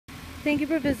Thank you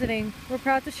for visiting. We're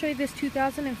proud to show you this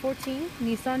 2014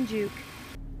 Nissan JUKE.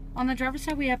 On the driver's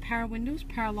side we have power windows,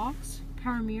 power locks,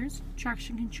 power mirrors,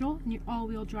 traction control, and your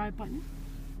all-wheel drive button.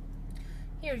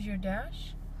 Here's your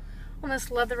dash. On this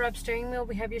leather-wrapped steering wheel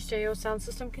we have your stereo sound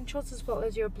system controls as well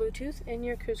as your Bluetooth and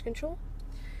your cruise control.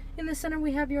 In the center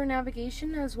we have your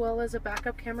navigation as well as a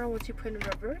backup camera which you put in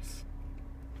reverse.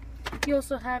 You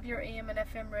also have your AM and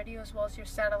FM radio as well as your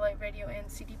satellite radio and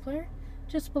CD player.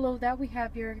 Just below that we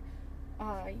have your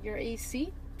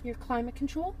AC, your climate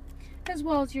control, as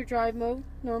well as your drive mode,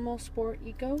 normal, sport,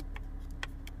 eco.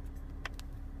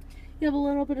 You have a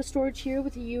little bit of storage here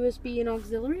with a USB and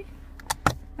auxiliary,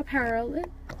 a power outlet,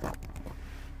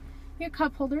 your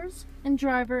cup holders, and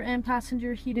driver and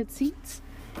passenger heated seats.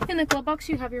 In the glove box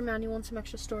you have your manual and some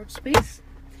extra storage space.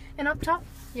 And up top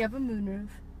you have a moonroof.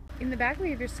 In the back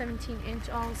we have your 17-inch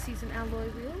all-season alloy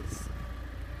wheels.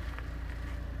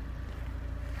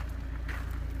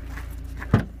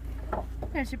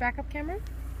 There's your backup camera.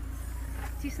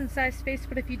 Decent sized space,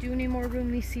 but if you do need more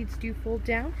room, these seats do fold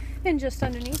down. And just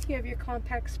underneath you have your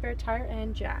compact spare tire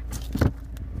and jack.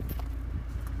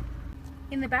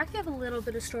 In the back you have a little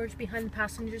bit of storage behind the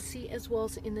passenger seat as well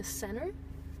as in the center.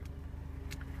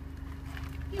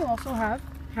 You also have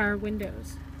power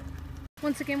windows.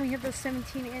 Once again we have those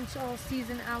 17-inch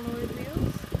all-season alloy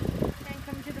wheels. And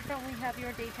coming to the front we have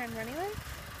your daytime running lights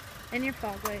and your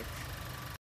fog lights.